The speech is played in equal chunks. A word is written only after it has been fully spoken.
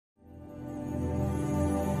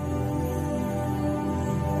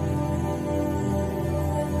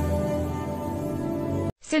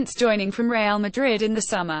Since joining from Real Madrid in the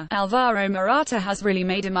summer, Alvaro Morata has really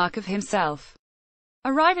made a mark of himself.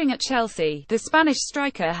 Arriving at Chelsea, the Spanish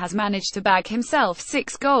striker has managed to bag himself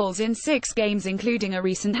 6 goals in 6 games, including a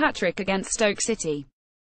recent hat-trick against Stoke City.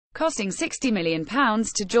 Costing £60 million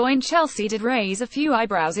to join Chelsea did raise a few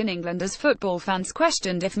eyebrows in England as football fans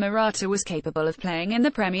questioned if Morata was capable of playing in the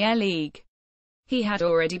Premier League. He had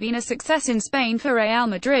already been a success in Spain for Real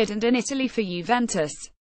Madrid and in Italy for Juventus.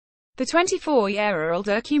 The 24-year-old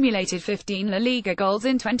accumulated 15 La Liga goals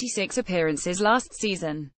in 26 appearances last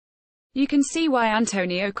season. You can see why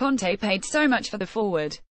Antonio Conte paid so much for the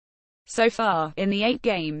forward. So far, in the 8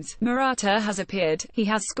 games Morata has appeared, he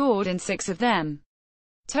has scored in 6 of them,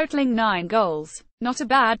 totaling 9 goals. Not a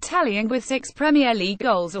bad tally, and with 6 Premier League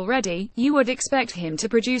goals already, you would expect him to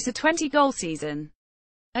produce a 20-goal season.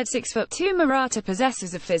 At 6'2", Morata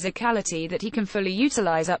possesses a physicality that he can fully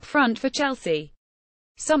utilize up front for Chelsea,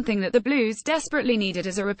 something that the Blues desperately needed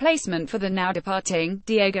as a replacement for the now departing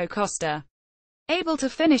Diego Costa. Able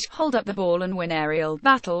to finish, hold up the ball and win aerial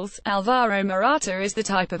battles, Alvaro Morata is the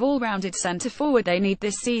type of all-rounded centre-forward they need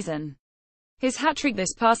this season. His hat-trick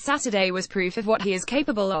this past Saturday was proof of what he is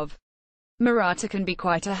capable of. Morata can be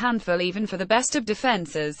quite a handful even for the best of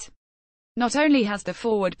defences. Not only has the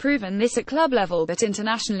forward proven this at club level but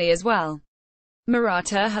internationally as well.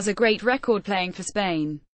 Morata has a great record playing for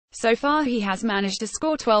Spain. So far he has managed to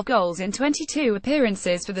score 12 goals in 22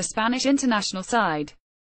 appearances for the Spanish international side.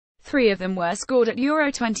 3 of them were scored at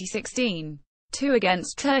Euro 2016, 2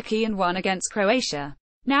 against Turkey and 1 against Croatia.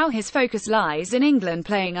 Now his focus lies in England,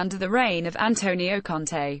 playing under the reign of Antonio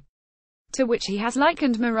Conte, to which he has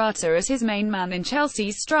likened Morata as his main man in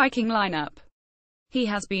Chelsea's striking lineup. He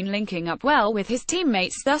has been linking up well with his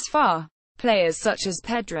teammates thus far. Players such as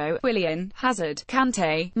Pedro, Willian, Hazard,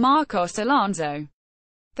 Kante, Marcos Alonso.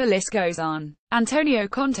 The list goes on. Antonio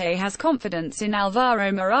Conte has confidence in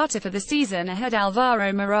Alvaro Morata for the season ahead.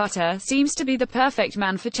 Alvaro Morata seems to be the perfect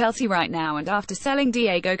man for Chelsea right now, and after selling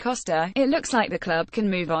Diego Costa, it looks like the club can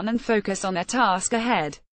move on and focus on their task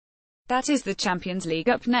ahead. That is the Champions League.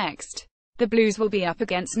 Up next, the Blues will be up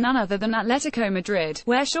against none other than Atletico Madrid,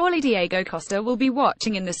 where surely Diego Costa will be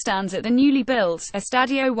watching in the stands at the newly built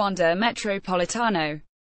Estadio Wanda Metropolitano.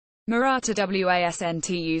 Morata wasn't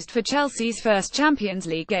used for Chelsea's first Champions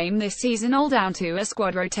League game this season, all down to a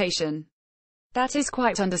squad rotation. That is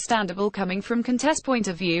quite understandable coming from Conte's point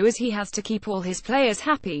of view, as he has to keep all his players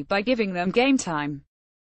happy by giving them game time.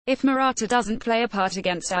 If Morata doesn't play a part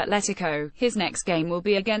against Atletico, his next game will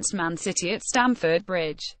be against Man City at Stamford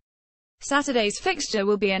Bridge. Saturday's fixture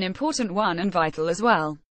will be an important one and vital as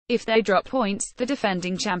well. If they drop points, the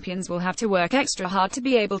defending champions will have to work extra hard to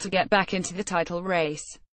be able to get back into the title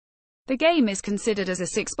race. The game is considered as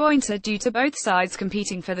a 6-pointer due to both sides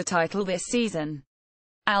competing for the title this season.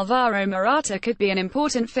 Alvaro Morata could be an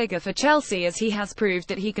important figure for Chelsea, as he has proved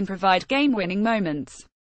that he can provide game-winning moments.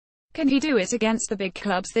 Can he do it against the big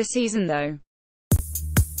clubs this season though?